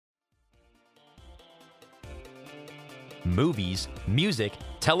movies, music,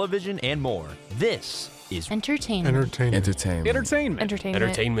 television, and more. This is Entertainment.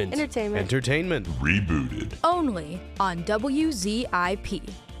 Rebooted. Only on WZIP.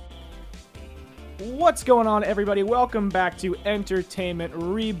 What's going on, everybody? Welcome back to Entertainment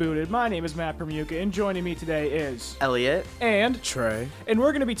Rebooted. My name is Matt Permuka, and joining me today is Elliott and Trey. And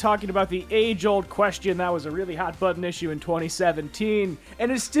we're going to be talking about the age-old question that was a really hot-button issue in 2017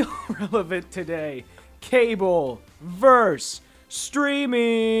 and is still relevant today. Cable versus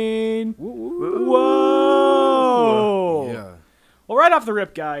streaming. Whoa! Yeah. Well, right off the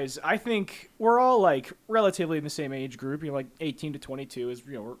rip, guys, I think we're all, like, relatively in the same age group. Like 18 to 22 is,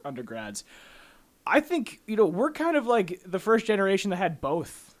 we're undergrads. I think, we're kind of like the first generation that had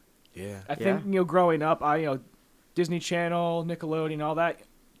both. Yeah. I think, growing up, Disney Channel, Nickelodeon, all that,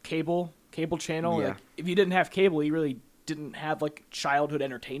 cable channel. Yeah. Like, if you didn't have cable, you really didn't have, like, childhood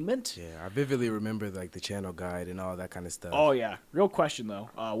entertainment. Yeah, I vividly remember, like, the channel guide and all that kind of stuff. Oh, yeah. Real question,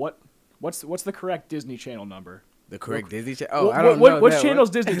 though. What's the correct Disney Channel number? The correct Disney Channel? Oh, I don't know. know. Which channel's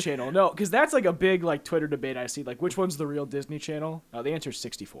Disney Channel? No, because that's, like, a big, like, Twitter debate I see. Like, which one's the real Disney Channel? The answer is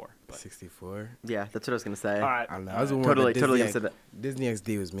 64. But. 64? Yeah, that's what I was going to say. All right. I don't know. I was Totally going to say that. Disney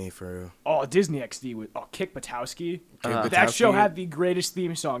XD was me for real. Oh, Disney XD with Kick Buttowski. Kick That show Buttowski? had the greatest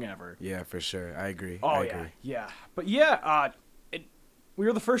theme song ever. Yeah, for sure. I agree. Oh, I yeah. agree. Yeah. But, yeah, we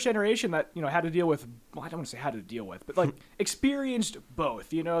were the first generation that, had to deal with, well, I don't want to say had to deal with, but, like, experienced both.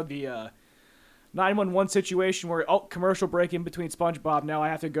 The 911 situation where, commercial break in between SpongeBob, now I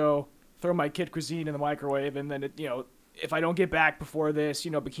have to go throw my kid cuisine in the microwave, and then, if I don't get back before this,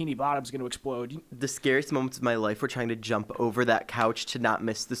 Bikini Bottom's going to explode. The scariest moments of my life were trying to jump over that couch to not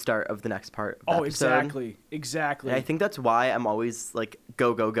miss the start of the next part of the episode. Exactly. And I think that's why I'm always, like,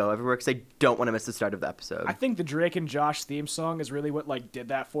 go everywhere, because I don't want to miss the start of the episode. I think the Drake and Josh theme song is really what, like, did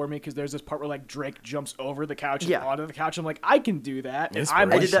that for me, because there's this part where, like, Drake jumps over the couch and onto the couch. I'm like, I can do that. And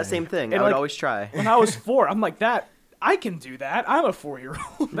I did that same thing. I would always try. When I was 4, I'm like, I can do that. I'm a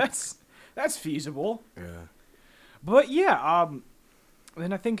 4-year-old. That's feasible. Yeah. But yeah,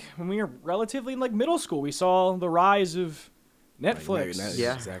 then I think when we were relatively in, like, middle school, we saw the rise of Netflix,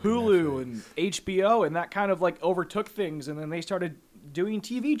 Hulu, and HBO, and that kind of, like, overtook things, and then they started doing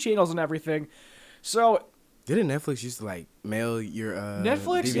TV channels and everything. So didn't Netflix used to, like, mail your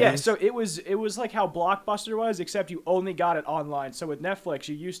Netflix? DVDs? Yeah, so it was like how Blockbuster was, except you only got it online. So with Netflix,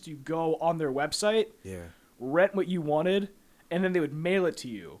 you used to go on their website, rent what you wanted, and then they would mail it to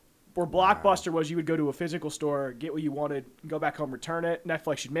you. Where Blockbuster was, you would go to a physical store, get what you wanted, go back home, return it.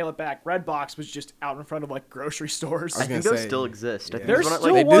 Netflix, you'd mail it back. Redbox was just out in front of, like, grocery stores. I think those still exist. Yeah. I think There's one still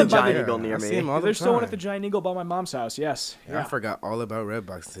at, like, one the by Giant the- Eagle near I see me. 'em all the There's still one time. at the Giant Eagle by my mom's house, yes. Yeah. I forgot all about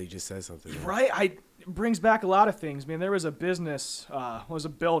Redbox until you just said something. Right? It brings back a lot of things. Man, there was a business, was a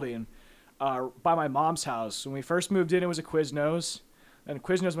building by my mom's house. When we first moved in, it was a Quiznos. And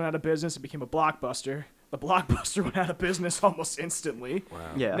Quiznos went out of business. It became a Blockbuster. The Blockbuster went out of business almost instantly. Wow.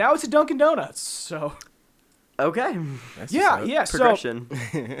 Yeah. Now it's a Dunkin' Donuts, so... Okay. Yeah. Progression.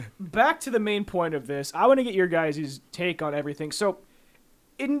 So, back to the main point of this. I want to get your guys' take on everything. So,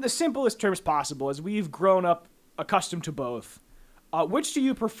 in the simplest terms possible, as we've grown up accustomed to both, which do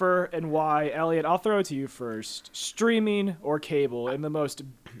you prefer and why? Elliott, I'll throw it to you first. Streaming or cable in the most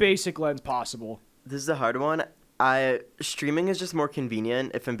basic lens possible? This is a hard one. Streaming is just more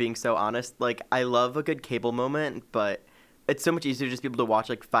convenient, if I'm being so honest. Like, I love a good cable moment, but it's so much easier to just be able to watch,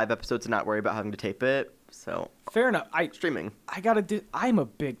 like, 5 episodes and not worry about having to tape it. So fair enough. Streaming. I'm a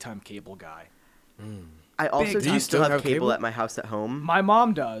big time cable guy. I also Do you still have cable cable at my house at home. My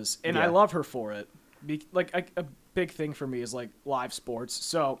mom does, and I Yeah. love her for it. A big thing for me is, like, live sports.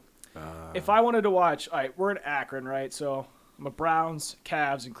 So if I wanted to watch, all right, we're in Akron, right? So I'm a Browns,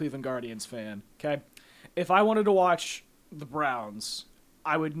 Cavs, and Cleveland Guardians fan. Okay, if I wanted to watch the Browns,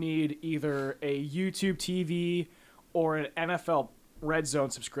 I would need either a YouTube TV or an NFL Red Zone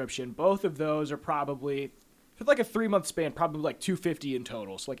subscription. Both of those are probably, for like a 3-month span, probably like $250 in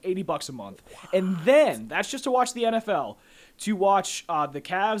total, so like $80 a month. And then that's just to watch the NFL. To watch the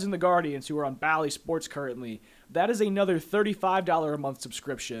Cavs and the Guardians, who are on Bally Sports currently, that is another $35 a month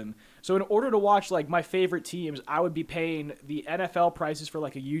subscription. So in order to watch, like, my favorite teams, I would be paying the NFL prices for,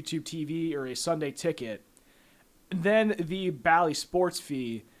 like, a YouTube TV or a Sunday ticket, then the Bally Sports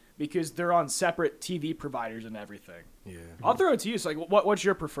fee, because they're on separate TV providers and everything. Yeah. I'll throw it to you. So, like, what's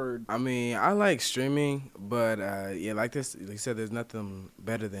your preferred? I mean, I like like you said, there's nothing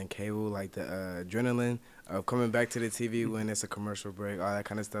better than cable, like the adrenaline of coming back to the TV when it's a commercial break, all that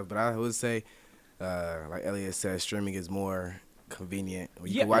kind of stuff. But I would say, like Elliott said, streaming is more convenient.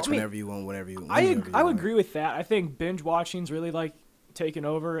 You can watch whenever you want, whenever you want. I would agree with that. I think binge watching is really, like, taken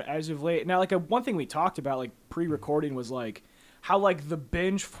over as of late. Now, like one thing we talked about, like pre-recording, was like how like the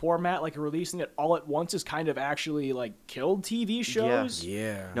binge format, like releasing it all at once, is kind of actually like killed TV shows.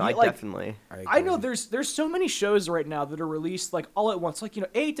 Yeah. No, Yeah, I like, definitely. I know there's so many shows right now that are released like all at once, like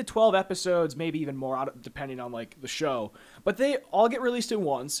 8 to 12 episodes, maybe even more, depending on like the show. But they all get released at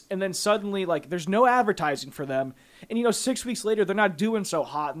once, and then suddenly like there's no advertising for them, and 6 weeks later they're not doing so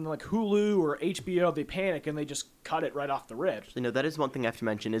hot, and like Hulu or HBO, they panic and they just cut it right off the rip. That is one thing I have to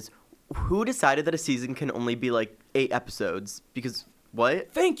mention is who decided that a season can only be like 8 episodes? Because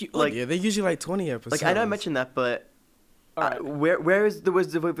what? Thank you. Like, yeah, they're usually like 20 episodes. Like I know I mentioned that, but All right. where is the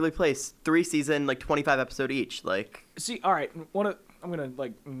Wizards of Waverly Place? 3 season, like 25 episode each. Like, See, all right, I'm gonna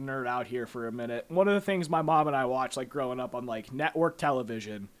like nerd out here for a minute. One of the things my mom and I watched like growing up on like network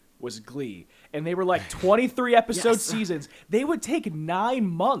television was Glee, and they were like 23 episode seasons. They would take 9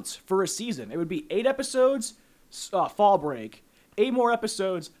 months for a season. It would be 8 episodes, fall break, 8 more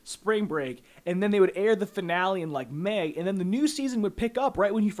episodes, spring break, and then they would air the finale in like May, and then the new season would pick up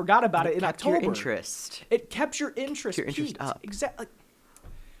right when you forgot about it in kept October. your interest. It kept your interest. Kept your interest peaked. up. Exactly.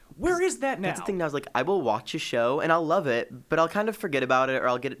 Where is that now? That's the thing now. Is like I will watch a show and I'll love it, but I'll kind of forget about it or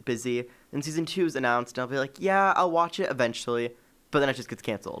I'll get busy. And season 2 is announced, and I'll be like, yeah, I'll watch it eventually, but then it just gets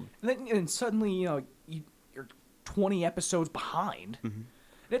canceled. And suddenly, you're 20 episodes behind. Mm-hmm.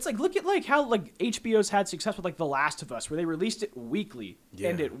 And it's like, look at like how like HBO's had success with like The Last of Us, where they released it weekly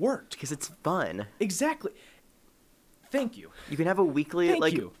and it worked. Because it's fun. Exactly. Thank you. You can have a weekly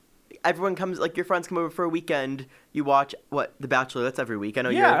Thank you. Everyone comes, like your friends come over for a weekend. You watch The Bachelor. That's every week. I know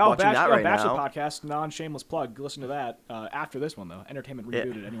you're watching that right Bachelor now. podcast, non-shameless plug. Listen to that after this one though. Entertainment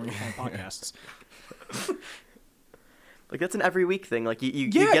Rebooted. Anywhere you find podcasts. Like that's an every week thing. Like you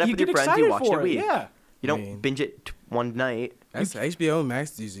get up with your friends, you watch it a week. Yeah. You don't binge it one night. That's HBO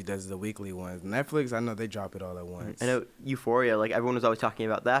Max usually does the weekly ones. Netflix, I know they drop it all at once. I know Euphoria, like everyone was always talking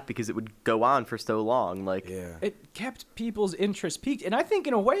about that because it would go on for so long. Like it kept people's interest peaked, and I think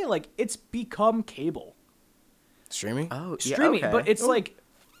in a way like it's become cable. Streaming? Oh, yeah, Streaming, okay. but it's like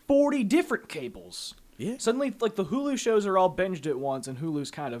 40 different cables. Yeah. Suddenly, like the Hulu shows are all binged at once, and Hulu's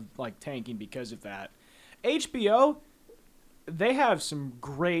kind of like tanking because of that. HBO, they have some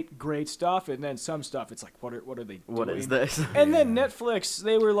great stuff, and then some stuff it's like, what are they doing? What is this? And then Netflix,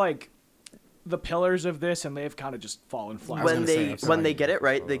 they were like the pillars of this, and they've kind of just fallen flat. when they get it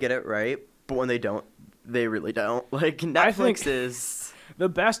right, they get it right. But when they don't, they really don't. Like Netflix is. The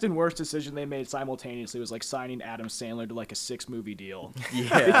best and worst decision they made simultaneously was like signing Adam Sandler to like a 6-movie deal.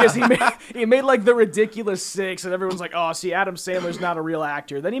 Yeah. Because he made like the ridiculous 6, and everyone's like, oh, see, Adam Sandler's not a real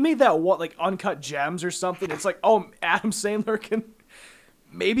actor. Then he made that like Uncut Gems or something. It's like, oh, Adam Sandler can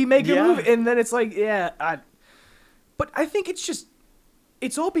maybe make a movie, and then it's like, but I think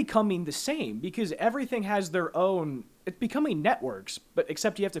it's all becoming the same because everything has their own. It's becoming networks, but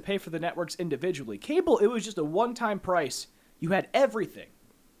except you have to pay for the networks individually. Cable, it was just a one-time price. You had everything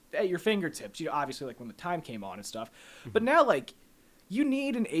at your fingertips. Obviously, like when the time came on and stuff. But now, like, you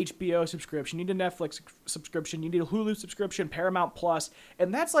need an HBO subscription, you need a Netflix subscription, you need a Hulu subscription, Paramount Plus,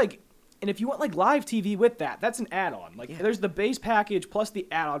 and that's like, and if you want like live TV with that, that's an add-on. Like, there's the base package plus the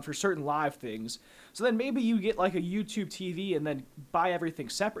add-on for certain live things. So then maybe you get like a YouTube TV and then buy everything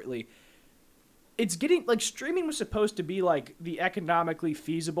separately. It's getting like streaming was supposed to be like the economically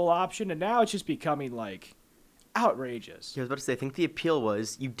feasible option, and now it's just becoming like outrageous. Yeah, I was about to say, I think the appeal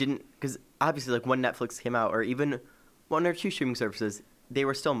was you didn't, because obviously, like when Netflix came out, or even 1 or 2 streaming services, they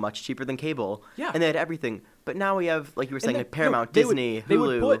were still much cheaper than cable. Yeah. And they had everything. But now we have, like you were saying, like Paramount, they Disney, they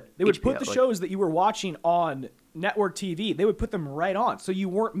Hulu. They would HBO, put the shows that you were watching on network TV. They would put them right on, so you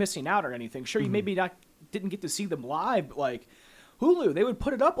weren't missing out or anything. Sure, you maybe didn't get to see them live, but like Hulu, they would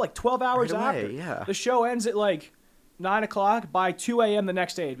put it up like 12 hours Right away, after. yeah. The show ends at like 9 o'clock. By 2 a.m. the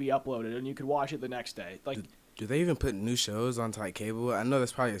next day, it'd be uploaded, and you could watch it the next day. Like. Do they even put new shows onto like cable? I know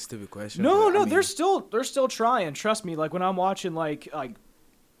that's probably a stupid question. No, but, I mean, they're still trying. Trust me. Like when I'm watching like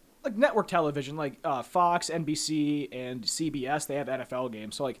network television, like Fox, NBC, and CBS, they have NFL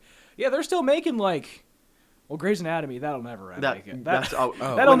games. So like, yeah, they're still making like, well, Grey's Anatomy, that'll never end. That'll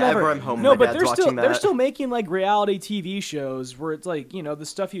whenever never. I'm home, No, my but dad's they're watching that. still making like reality TV shows where it's like the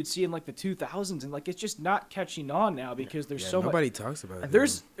stuff you'd see in like the 2000s, and like it's just not catching on now because there's so much. Nobody talks about it.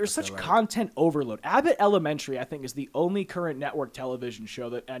 There's I such feel like. content overload. Abbott Elementary, I think, is the only current network television show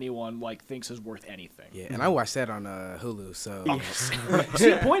that anyone like thinks is worth anything. Yeah, and I watched that on Hulu, so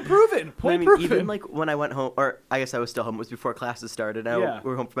See, point proven. Point proven. Even like when I went home, or I guess I was still home. It was before classes started. We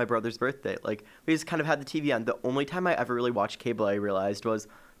were home for my brother's birthday. Like we just kind of had the TV on. The only time I ever really watched cable, I realized, was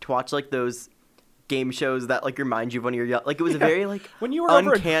to watch like those game shows that like remind you of when you're young. Like it was a very like when you were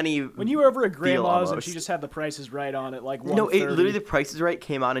uncanny. when you were over at grandma's and almost. she just had The Price is Right on at like 1:30. No, it literally The Price is Right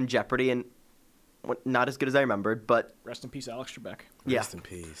came on in Jeopardy and not as good as I remembered, but rest in peace, Alex Trebek. yeah, Rest in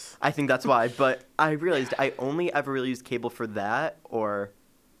peace. I think that's why. But I realized I only ever really used cable for that or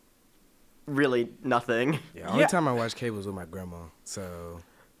really nothing. Yeah, only time I watch cable was with my grandma, so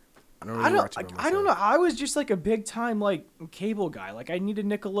I don't really watch it by myself. I don't know. I was just like a big time like cable guy. Like I needed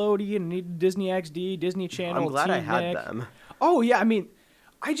Nickelodeon, needed Disney XD, Disney Channel. I'm glad I had Nick. them. Oh yeah, I mean,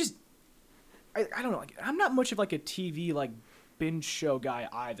 I don't know. Like, I'm not much of like a TV like binge show guy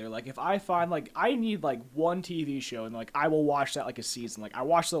either. Like if I find like I need like one TV show and like I will watch that like a season. Like I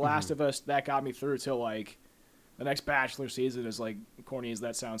watched The Last of Us, that got me through till like the next Bachelor season, as like corny as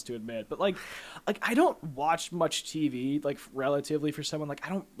that sounds to admit. But like I don't watch much TV like relatively for someone like I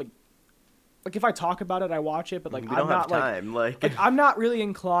don't like if I talk about it I watch it, but like We I'm don't not have time. like I'm not really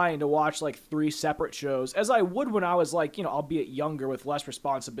inclined to watch like 3 separate shows as I would when I was like, you know, albeit younger with less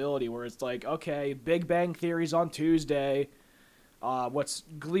responsibility, where it's like, okay, Big Bang Theory's on Tuesday, what's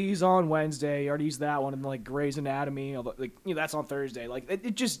Glee's on Wednesday, you already used that one, and like Grey's Anatomy, like, you know, that's on Thursday. Like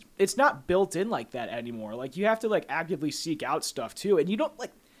it's not built in like that anymore. Like you have to like actively seek out stuff too, and you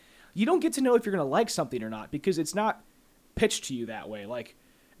don't get to know if you're gonna like something or not because it's not pitched to you that way. Like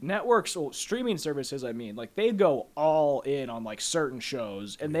networks or streaming services, I mean, like they go all in on like certain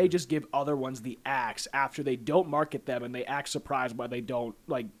shows and they just give other ones the axe after they don't market them and they act surprised why they don't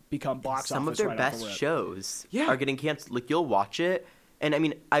like become box Some office of their right off the best rip. shows Yeah. are getting canceled. Like you'll watch it, and I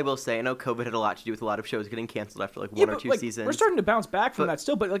mean, I will say, I know COVID had a lot to do with a lot of shows getting canceled after like one or but, two like, seasons. we're starting to bounce back from But- that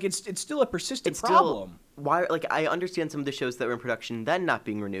still, but like it's still a persistent It's problem. still why. Like I understand some of the shows that were in production then not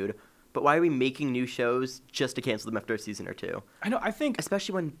being renewed, but why are we making new shows just to cancel them after a season or two? I know. I think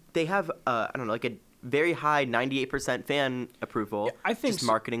Especially when they have, I don't know, like a very high 98% fan approval. Yeah, I think just so.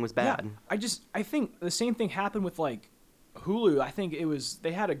 marketing was bad. Yeah, I think the same thing happened with like Hulu. I think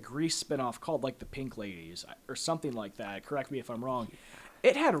they had a Grease spinoff called like The Pink Ladies or something like that. Correct me if I'm wrong.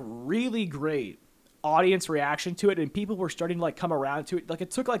 It had really great audience reaction to it, and people were starting to like come around to it. Like it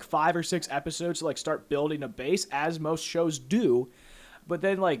took like 5 or 6 episodes to like start building a base, as most shows do. But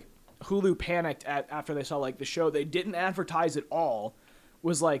then like Hulu panicked after they saw like the show they didn't advertise at all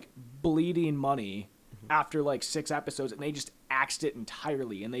was like bleeding money after like 6 episodes, and they just axed it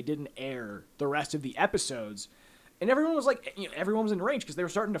entirely, and they didn't air the rest of the episodes. And everyone was like, you know, everyone was enraged because they were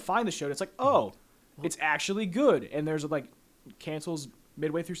starting to find the show. And it's like, oh, it's actually good. And there's like cancels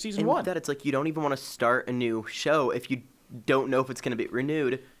midway through season And 1. with that, it's like you don't even want to start a new show if you don't know if it's going to be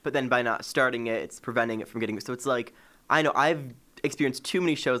renewed. But then by not starting it, it's preventing it from getting. So it's like, I know I've experienced too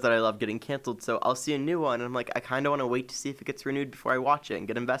many shows that I love getting canceled. So I'll see a new one, and I'm like, I kind of want to wait to see if it gets renewed before I watch it and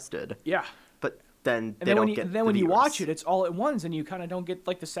get invested. Yeah. But then And they then don't when get. when the you viewers. watch it, it's all at once, and you kind of don't get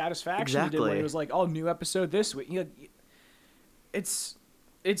like the satisfaction you did when Exactly. it was like, oh, new episode this week. You know, it's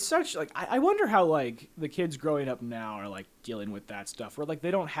such like I wonder how like the kids growing up now are like dealing with that stuff, where like they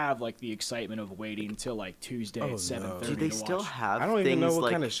don't have like the excitement of waiting till like Tuesday Oh, at no. 7:30. Do they to still watch. have I don't things even know what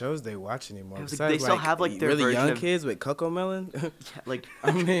like kind of shows they watch anymore. I was like, Besides, they still have, like, their really version young of- kids with Coco Melon. like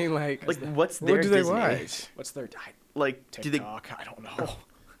I mean, like what's their what do they Disney? watch? What's their Like do they? TikTok? I don't know.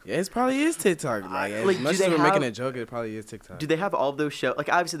 Yeah, it probably is TikTok. Like, as Like, do much as they we're making have- a joke, it probably is TikTok. Do they have all of those shows? Like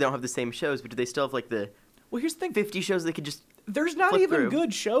obviously they don't have the same shows, but do they still have like the Well, here's the thing. 50 shows they could just? There's not flip even through.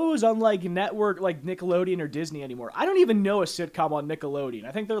 good shows on like network like Nickelodeon or Disney anymore. I don't even know a sitcom on Nickelodeon.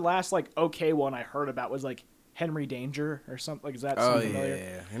 I think their last like okay one I heard about was like Henry Danger or something. Like, is that Oh something familiar?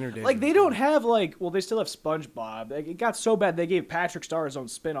 yeah, Henry Like they Danger. don't have like, well, they still have SpongeBob. Like, it got so bad they gave Patrick Star his own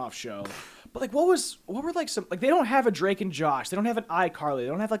spin-off show. But like what were like some, like they don't have a Drake and Josh. They don't have an iCarly. They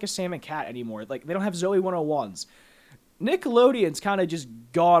don't have like a Sam and Cat anymore. Like they don't have Zoe 101s. Nickelodeon's kind of just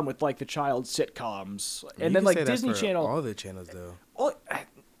gone with like the child sitcoms. You And then can like say that Disney for Channel. all the channels though. Well,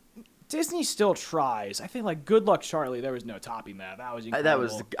 Disney still tries. I think like Good Luck Charlie, there was no topping that. That was incredible. That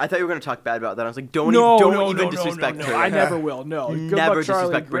was. I thought you were gonna talk bad about that. I was like, don't no, even, no, don't even no, disrespect no, her. no. I never will. No, Good Never Luck Charlie,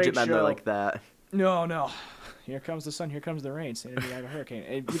 disrespect great Bridget Mendler show. like that. No. Here comes the sun. Here comes the rain. Saying you have a hurricane.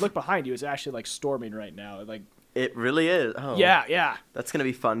 And if you look behind you, it's actually like storming right now. Like It really is. Oh, yeah. That's gonna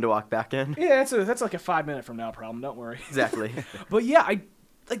be fun to walk back in. Yeah, that's like a 5 minute from now problem. Don't worry. Exactly. But yeah,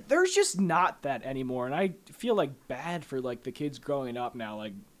 like there's just not that anymore, and I feel like bad for like the kids growing up now.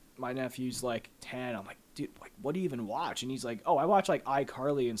 Like my nephew's like 10. I'm like, dude, like what do you even watch? And he's like, oh, I watch like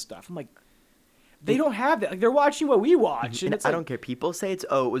iCarly and stuff. I'm like, they don't have that. Like they're watching what we watch, and And it's I like, don't care. People say it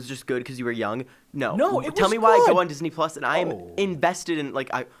was just good because you were young. No. No, it Tell was me why I good. go on Disney Plus and I am Oh. invested in like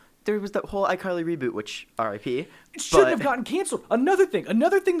there was that whole iCarly reboot, which R.I.P. it shouldn't have but gotten canceled. Another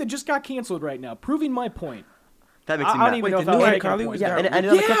thing that just got canceled right now, proving my point. that makes me I don't mad. even know Wait, if the I new was making a iCarly point. was Yeah, got and it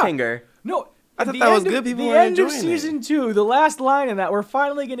ended on a Yeah. cliffhanger. No, I thought that was good. People were enjoying enjoying the end of season 2, the last line in that, we're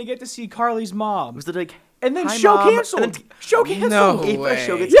finally going to get to see Carly's mom. Was it like, And then "Hi, show Mom," canceled. and then- Show canceled. No. If way. a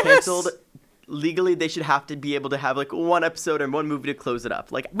show gets Yes! canceled, legally they should have to be able to have like one episode and one movie to close it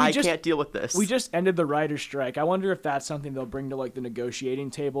up. Like, I can't deal with this. We just ended the writer's strike. I wonder if that's something they'll bring to like the negotiating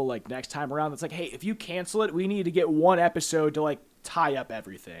table like next time around. It's like, hey, if you cancel it, we need to get one episode to like tie up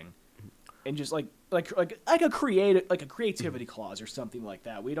everything, and just like a creativity clause or something like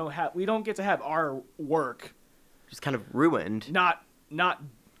that. We don't get to have our work just kind of ruined. not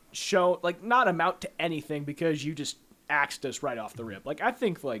show like not amount to anything because you just axed us right off the rip. Like I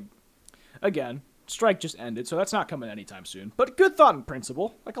think like again, strike just ended, so that's not coming anytime soon. But good thought and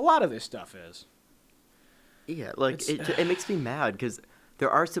principle, like a lot of this stuff is. Yeah, like it makes me mad because there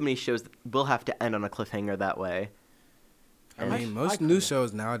are so many shows that will have to end on a cliffhanger that way. I mean, most new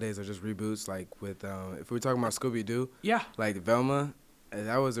shows nowadays are just reboots. Like with, if we're talking about Scooby-Doo, Yeah. like Velma,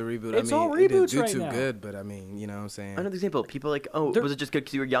 that was a reboot. It's I mean, all it didn't reboots do right too now. good, but I mean, you know what I'm saying? Another example, people are like, oh, They're- was it just good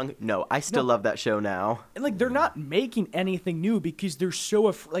because you were young? No, I still love that show now. And like they're not making anything new because they're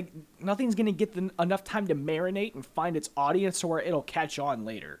so like nothing's gonna get enough time to marinate and find its audience to where it'll catch on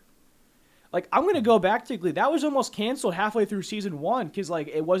later. Like I'm gonna go back to Glee. That was almost canceled halfway through season 1 because like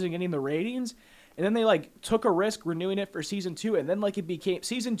it wasn't getting the ratings, and then they like took a risk renewing it for season 2, and then like it became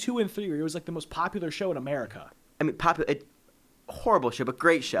season 2 and 3. It was like the most popular show in America. I mean, horrible show, but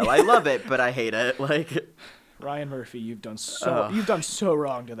great show. I love it, but I hate it. Like, Ryan Murphy, you've done so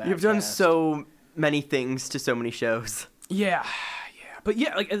wrong to that. you've done cast. so many things to so many shows. Yeah. But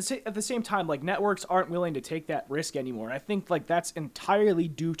yeah, like at the same time, like networks aren't willing to take that risk anymore. And I think like that's entirely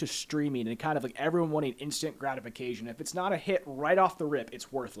due to streaming and kind of like everyone wanting instant gratification. If it's not a hit right off the rip,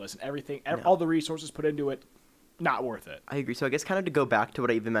 it's worthless, and all the resources put into it, not worth it. I agree. So I guess kind of to go back to what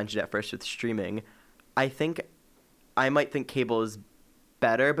I even mentioned at first with streaming, I might think cable is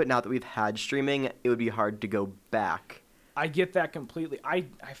better, but now that we've had streaming, it would be hard to go back. I get that completely. I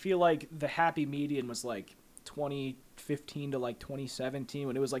feel like the happy median was like 2015 to like 2017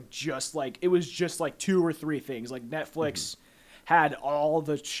 when it was just like 2 or 3 things. Like Netflix had all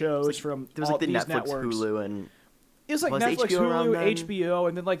the shows from There was all like the these Netflix, networks. Hulu, and It was like Was Netflix, HBO around Hulu, then? HBO,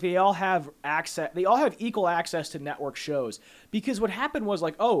 and then like they all have access. They all have equal access to network shows because what happened was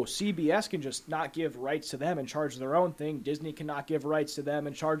like, oh, CBS can just not give rights to them and charge their own thing. Disney cannot give rights to them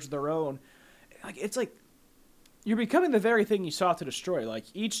and charge their own. Like it's like you're becoming the very thing you sought to destroy. Like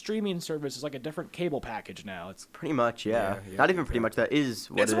each streaming service is like a different cable package now. It's pretty much, yeah. Yeah, Not even pretty much. That is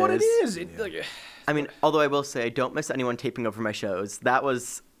what it's it is. what it is. It, like, I mean, although I will say I don't miss anyone taping over my shows. That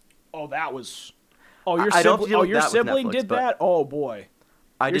was. that was. Oh, your I don't sibling. deal Oh, with your that with sibling Netflix, did but- that. Oh boy.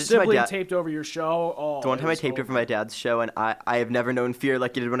 I Your did it to my sibling dad. taped over your show. Oh, The one time I was taped it for over. my dad's show, and I have never known fear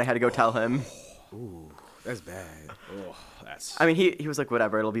like it did when I had to go tell him. Ooh, that's bad. Oh, that's. I mean, he was like,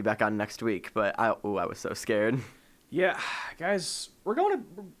 whatever, it'll be back on next week. But I was so scared. Yeah, guys, we're going to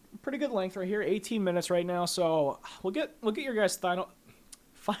pretty good length right here, 18 minutes right now. So we'll get your guys'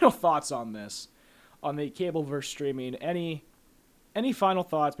 final thoughts on this, on the cable versus streaming. Any final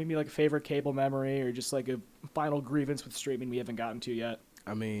thoughts? Maybe like a favorite cable memory, or just like a final grievance with streaming we haven't gotten to yet.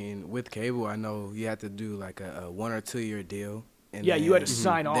 I mean, with cable, I know you have to do like a 1 or 2 year deal. And Yeah, you had to then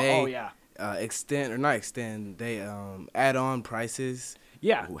sign on. they, Oh yeah, they add on prices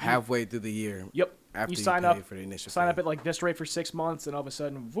yeah. halfway through the year. Yep. After You you sign pay up for the initial Sign fee. up at like this rate for 6 months, and all of a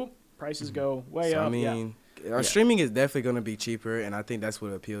sudden, whoop, prices go way So, up. I mean, streaming is definitely going to be cheaper, and I think that's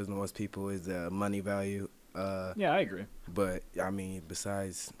what appeals to most people is the money value. Yeah, I agree. But, I mean,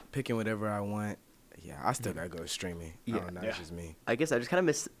 besides picking whatever I want, yeah, I still got to go streaming. Yeah. I don't know, Yeah. that's just me. I guess I just kind of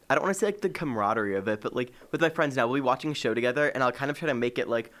miss. I don't want to say like the camaraderie of it, but like with my friends now, we'll be watching a show together, and I'll kind of try to make it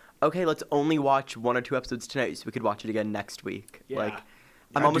like, okay, let's only watch 1 or 2 episodes tonight, so we could watch it again next week. Yeah. Like, Yeah,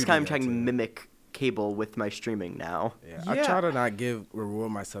 I'm I almost do kind of that trying to too. mimic cable with my streaming now. Yeah, I Yeah. try to not reward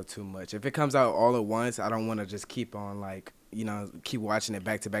myself too much. If it comes out all at once, I don't want to just keep on like, keep watching it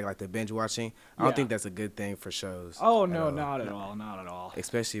back to back like the binge watching. I Yeah. don't think that's a good thing for shows. Oh at no, all. not at all, not at all.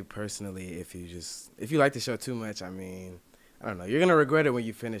 Especially personally, if you like the show too much, I mean, I don't know, you're gonna regret it when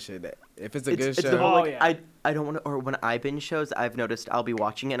you finish it. If it's a good It's show, the whole, Oh, like, yeah. I don't want to, or when I binge shows, I've noticed I'll be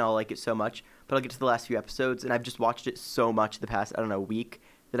watching it and I'll like it so much, but I'll get to the last few episodes and I've just watched it so much the past, I don't know, week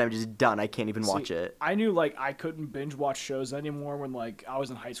that I'm just done. I can't even watch See, it. I knew like I couldn't binge watch shows anymore when like I was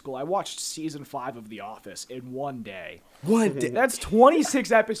in high school. I watched season 5 of The Office in one day. one day. That's 26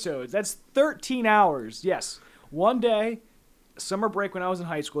 episodes. That's 13 hours. Yes, one day. Summer break when I was in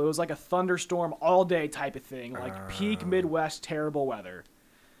high school. It was like a thunderstorm all day type of thing, like peak Midwest terrible weather.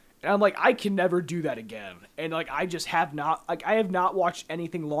 And I'm like, I can never do that again. And like I just have not watched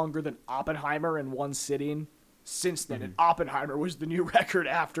anything longer than Oppenheimer in one sitting since then. And Oppenheimer was the new record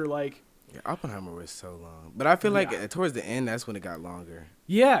after like Yeah, Oppenheimer was so long, but I feel like towards the end, that's when it got longer.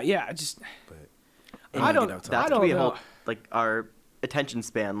 Yeah. I just. But I don't. That I could don't be a know. whole like our attention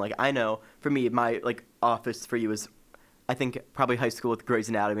span. Like I know for me, my like office for you is, I think probably high school with Grey's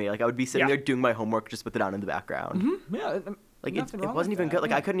Anatomy. Like I would be sitting there doing my homework just with it on in the background. Mm-hmm. Yeah. Like nothing it wrong wasn't with even that, good.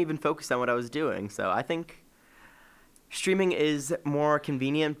 Like yeah. I couldn't even focus on what I was doing. So I think streaming is more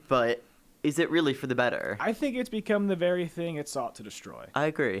convenient, but is it really for the better? I think it's become the very thing it sought to destroy. I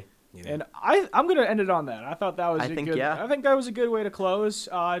agree. yeah. And I'm gonna end it on that. I thought that was I a think, good. yeah. I think that was a good way to close.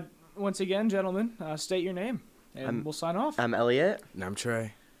 Once again, gentlemen, state your name, and we'll sign off. I'm Elliott. And I'm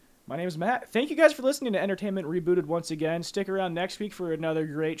Trey. My name is Matt. Thank you guys for listening to Entertainment Rebooted once again. Stick around next week for another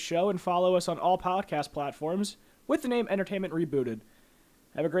great show, and follow us on all podcast platforms with the name Entertainment Rebooted.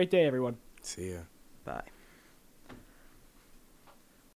 Have a great day, everyone. See ya. Bye.